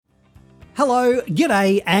Hello,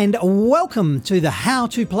 g'day, and welcome to the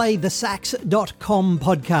howtoplaythesax.com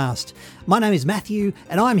podcast. My name is Matthew,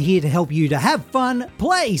 and I'm here to help you to have fun,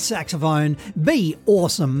 play saxophone, be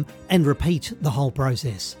awesome, and repeat the whole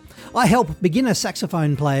process. I help beginner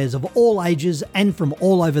saxophone players of all ages and from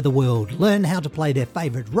all over the world learn how to play their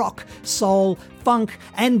favourite rock, soul, funk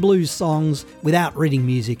and blues songs without reading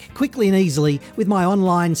music, quickly and easily with my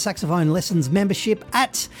online saxophone lessons membership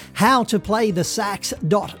at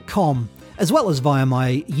howtoplaythesax.com, as well as via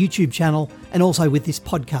my YouTube channel and also with this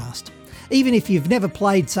podcast. Even if you've never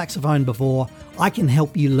played saxophone before, I can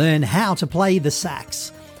help you learn how to play the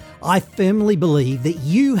sax. I firmly believe that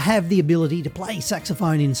you have the ability to play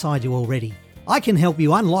saxophone inside you already. I can help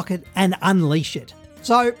you unlock it and unleash it.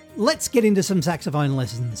 So let's get into some saxophone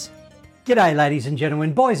lessons. G'day ladies and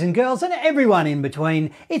gentlemen, boys and girls and everyone in between.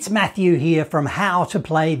 It's Matthew here from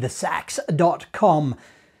howtoplaythesax.com.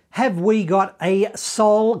 Have we got a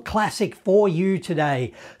soul classic for you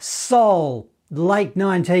today? Soul. Late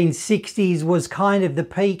 1960s was kind of the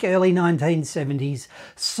peak, early 1970s.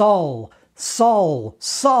 Soul. Soul,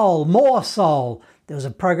 soul, more soul. There was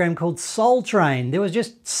a program called Soul Train. There was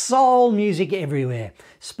just soul music everywhere.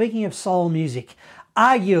 Speaking of soul music,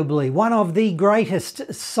 arguably one of the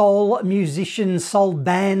greatest soul musicians, soul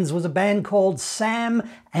bands was a band called Sam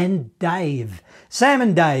and Dave. Sam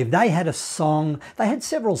and Dave, they had a song, they had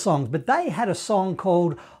several songs, but they had a song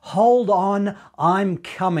called Hold On, I'm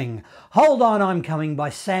Coming. Hold On, I'm Coming by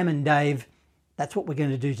Sam and Dave. That's what we're going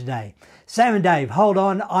to do today. Sam and Dave, Hold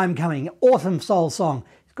On, I'm Coming. Awesome soul song.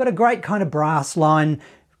 It's got a great kind of brass line,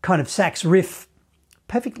 kind of sax riff,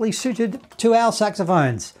 perfectly suited to our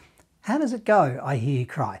saxophones. How does it go, I hear you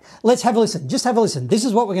cry? Let's have a listen. Just have a listen. This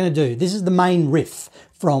is what we're going to do. This is the main riff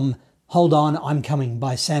from Hold On, I'm Coming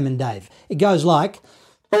by Sam and Dave. It goes like...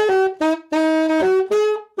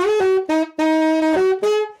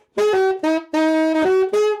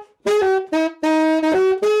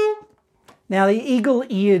 Now the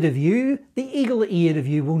eagle-eared of you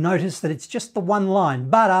will notice that it's just the one line,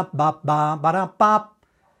 ba-da-ba-ba, ba-da-bop,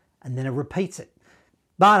 and then it repeats it.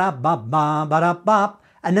 Ba-da-ba-ba, ba-da-bop,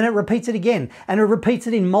 and then it repeats it again, and it repeats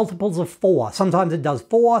it in multiples of 4. Sometimes it does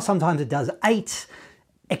 4, sometimes it does 8,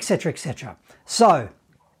 etc., etc. So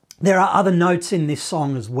there are other notes in this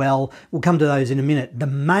song as well. We'll come to those in a minute. The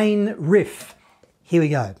main riff, here we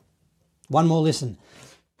go. One more listen.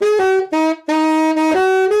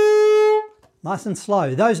 Nice and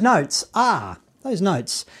slow. Those notes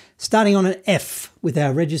starting on an F with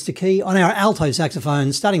our register key on our alto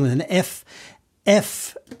saxophone, starting with an F,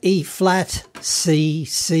 F, E flat, C,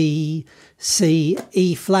 C, C,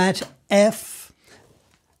 E flat, F.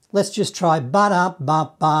 Let's just try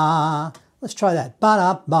ba-da-ba-ba. Let's try that.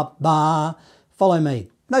 Ba-da-ba-ba. Follow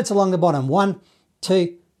me. Notes along the bottom. 1,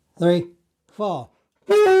 2, 3, 4.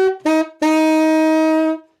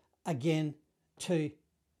 Again, 2,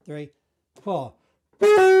 3, 4.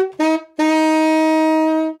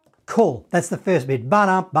 Cool. That's the first bit.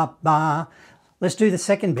 Ba-da-ba-ba. Let's do the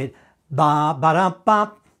second bit.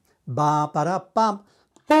 Ba-ba-da-bop. Ba-ba-da-bop.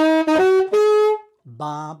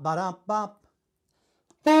 Ba-ba-da-bop.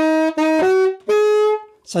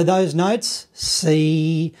 So those notes,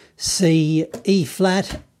 C, C, E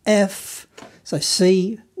flat, F. So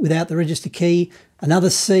C without the register key.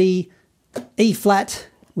 Another C, E flat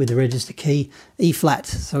with the register key, E flat.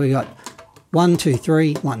 So we got 1, 2,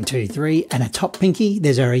 3, 1, 2, 3, and a top pinky.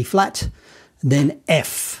 There's our E flat. And then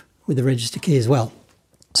F with the register key as well.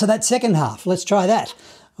 So that second half, let's try that.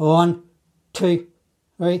 1, 2,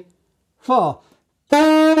 3, 4.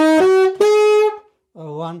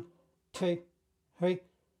 1, 2, 3,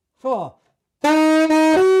 4.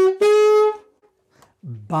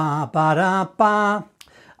 Ba ba da ba.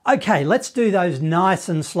 Okay, let's do those nice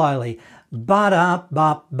and slowly. Ba da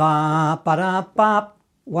ba ba ba da ba.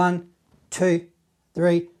 1, 2,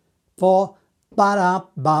 3, 4. Ba da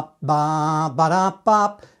ba ba ba da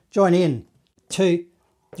ba. Join in. 2,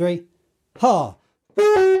 3, 4.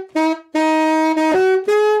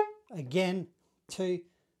 Again. 2,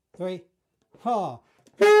 3, 4.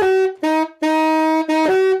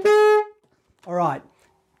 All right.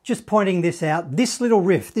 Just pointing this out. This little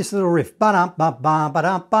riff. Ba da ba ba ba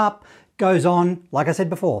da ba. Goes on, like I said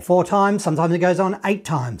before, 4 times. Sometimes it goes on 8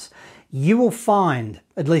 times. You will find,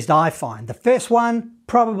 at least I find, the first one,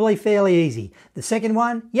 probably fairly easy. The second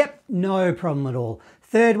one, yep, no problem at all.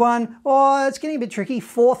 Third one, oh, it's getting a bit tricky.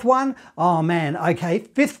 Fourth one, oh man, okay.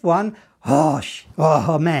 Fifth one,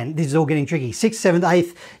 oh man, this is all getting tricky. 6th, 7th,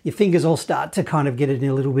 8th, your fingers all start to kind of get in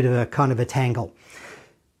a little bit of a kind of a tangle.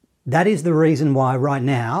 That is the reason why right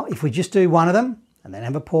now, if we just do one of them and then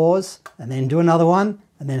have a pause and then do another one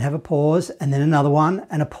and then have a pause and then another one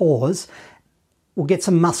and a pause, we'll get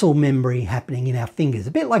some muscle memory happening in our fingers,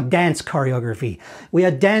 a bit like dance choreography. We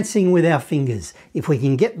are dancing with our fingers. If we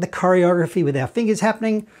can get the choreography with our fingers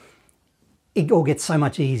happening, it all gets so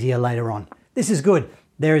much easier later on. This is good.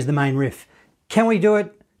 There is the main riff. Can we do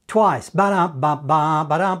it twice? Ba-da-ba-ba,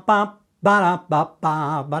 ba-da-ba,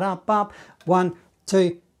 ba-da-ba-ba, ba-da-ba. 1,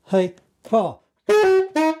 2, 3, 4.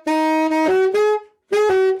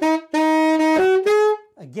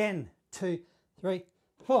 Again, 2, 3,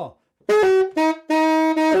 4.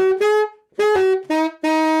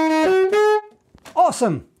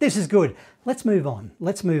 Awesome, this is good. Let's move on,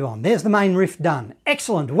 let's move on. There's the main riff done.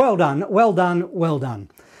 Excellent, well done, well done, well done.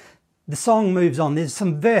 The song moves on, there's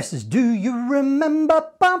some verses. Do you remember,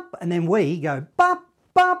 bump? And then we go, bop,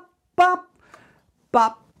 bop, bop,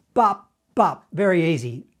 bop, bop, bop. Very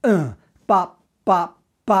easy. Bop, bop,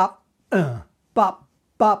 bop, bop,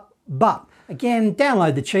 bop, bop. Again,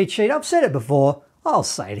 download the cheat sheet. I've said it before. I'll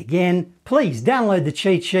say it again. Please download the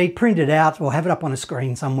cheat sheet, print it out, or have it up on a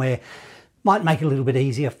screen somewhere. Might make it a little bit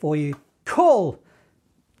easier for you. Cool.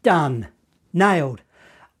 Done. Nailed.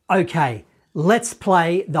 Okay, let's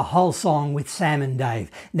play the whole song with Sam and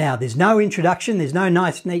Dave. Now, there's no introduction. There's no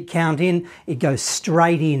nice, neat count in. It goes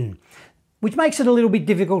straight in, which makes it a little bit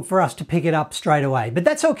difficult for us to pick it up straight away. But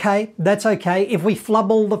that's okay. That's okay. If we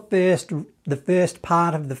flubble the first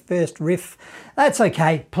part of the first riff, that's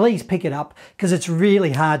okay. Please pick it up, because it's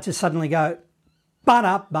really hard to suddenly go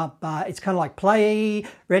ba-da-ba-ba. It's kind of like play,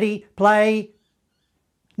 ready, play,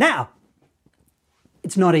 now.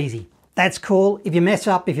 It's not easy. That's cool. If you mess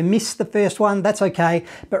up, if you miss the first one, that's okay.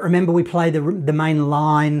 But remember, we play the main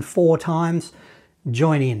line 4 times.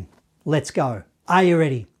 Join in. Let's go. Are you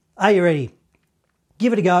ready? Are you ready?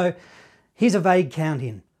 Give it a go. Here's a vague count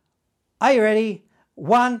in. Are you ready?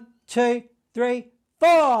 1, 2, 3,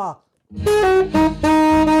 4.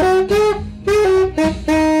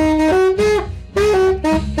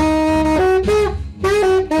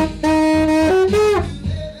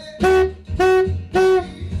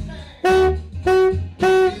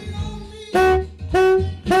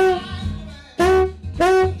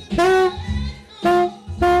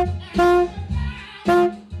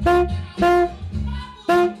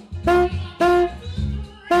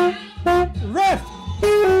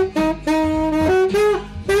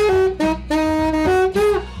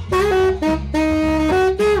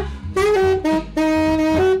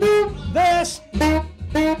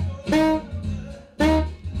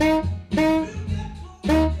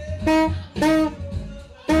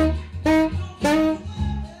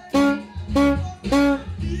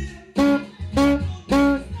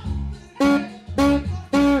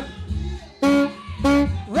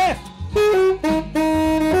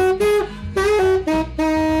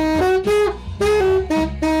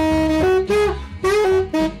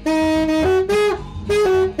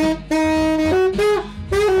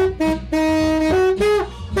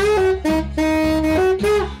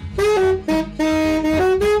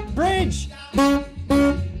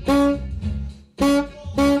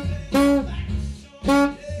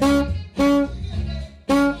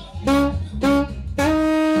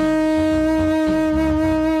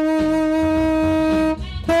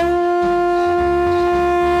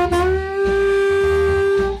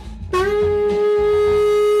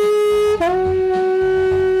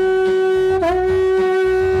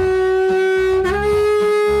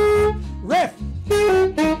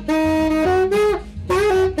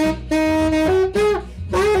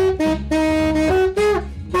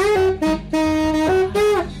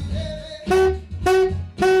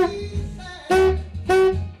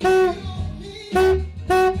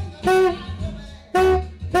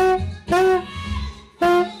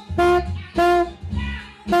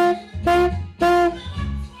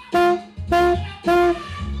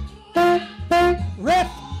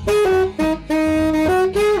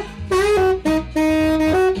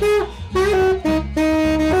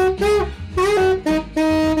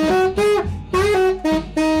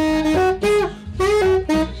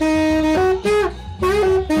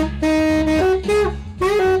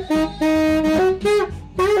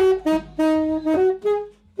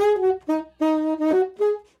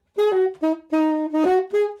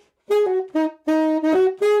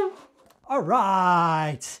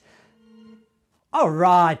 All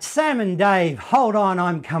right, Sam and Dave, hold on,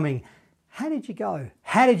 I'm coming. How did you go?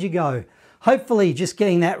 How did you go? Hopefully just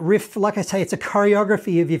getting that riff, like I say, it's a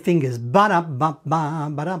choreography of your fingers.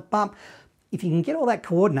 Ba-da-bum-bum, ba-da-bum. If you can get all that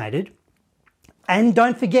coordinated, and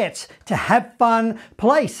don't forget to have fun,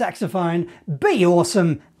 play saxophone, be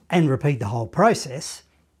awesome, and repeat the whole process,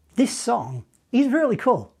 this song is really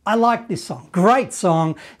cool. I like this song. Great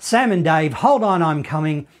song. Sam and Dave, hold on, I'm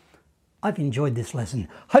coming. I've enjoyed this lesson.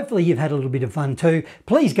 Hopefully you've had a little bit of fun too.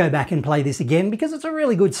 Please go back and play this again because it's a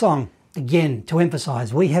really good song. Again, to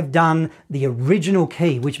emphasize, we have done the original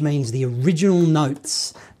key, which means the original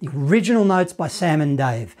notes. The original notes by Sam and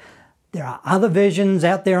Dave. There are other versions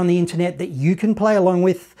out there on the internet that you can play along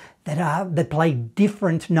with that play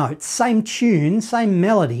different notes. Same tune, same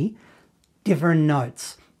melody, different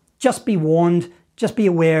notes. Just be warned, just be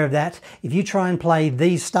aware of that. If you try and play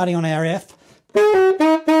these starting on our F,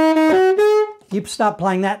 you start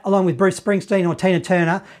playing that along with Bruce Springsteen or Tina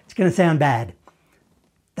Turner, it's going to sound bad.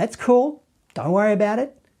 That's cool. Don't worry about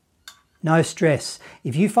it. No stress.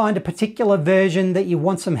 If you find a particular version that you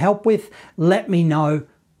want some help with, let me know.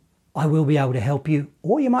 I will be able to help you,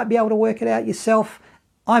 or you might be able to work it out yourself.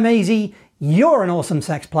 I'm easy. You're an awesome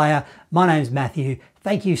sax player. My name's Matthew.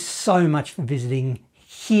 Thank you so much for visiting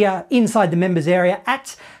here inside the members area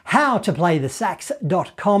at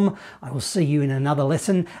howtoplaythesax.com. I will see you in another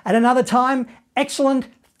lesson at another time. Excellent.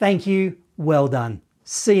 Thank you. Well done.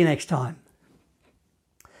 See you next time.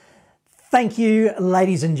 Thank you,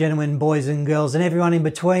 ladies and gentlemen, boys and girls, and everyone in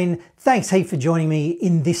between. Thanks heap for joining me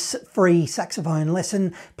in this free saxophone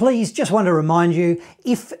lesson. Please, just want to remind you,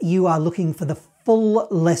 if you are looking for the full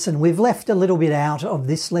lesson, we've left a little bit out of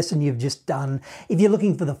this lesson you've just done. If you're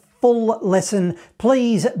looking for the full lesson,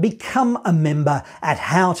 please become a member at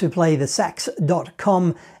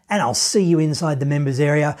howtoplaythesax.com, and I'll see you inside the members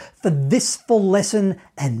area for this full lesson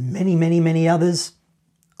and many, many, many others.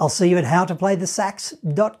 I'll see you at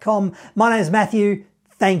howtoplaythesax.com. My name's Matthew.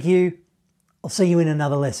 Thank you. I'll see you in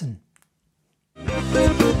another lesson.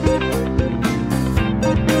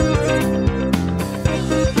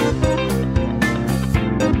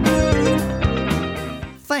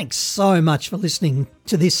 Thanks so much for listening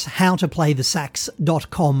to this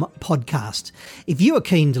howtoplaythesax.com podcast. If you are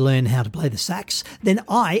keen to learn how to play the sax, then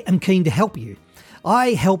I am keen to help you. I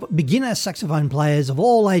help beginner saxophone players of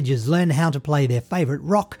all ages learn how to play their favourite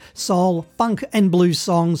rock, soul, funk and blues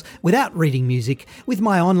songs without reading music with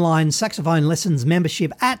my online saxophone lessons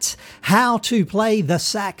membership at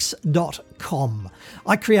howtoplaythesax.com.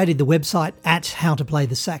 I created the website at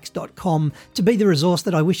howtoplaythesax.com to be the resource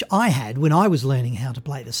that I wish I had when I was learning how to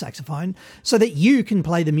play the saxophone, so that you can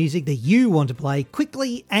play the music that you want to play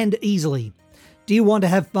quickly and easily. Do you want to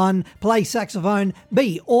have fun, play saxophone,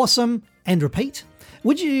 be awesome, and repeat?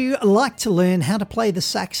 Would you like to learn how to play the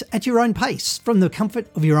sax at your own pace from the comfort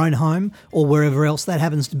of your own home or wherever else that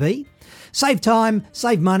happens to be? Save time,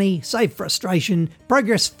 save money, save frustration,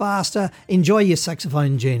 progress faster, enjoy your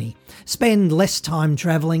saxophone journey. Spend less time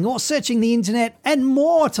travelling or searching the internet and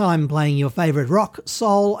more time playing your favourite rock,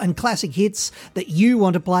 soul and classic hits that you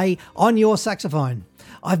want to play on your saxophone.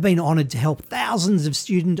 I've been honoured to help thousands of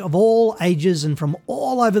students of all ages and from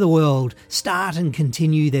all over the world start and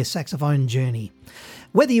continue their saxophone journey.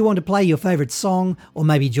 Whether you want to play your favourite song or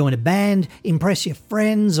maybe join a band, impress your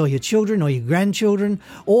friends or your children or your grandchildren,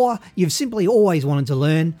 or you've simply always wanted to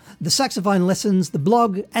learn, the saxophone lessons, the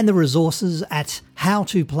blog and the resources at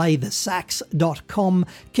howtoplaythesax.com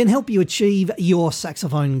can help you achieve your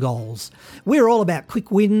saxophone goals. We're all about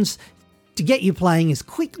quick wins to get you playing as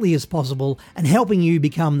quickly as possible and helping you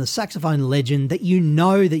become the saxophone legend that you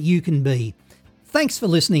know that you can be. Thanks for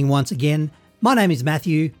listening once again. My name is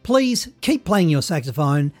Matthew. Please keep playing your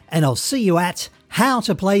saxophone and I'll see you at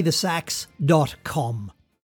howtoplaythesax.com.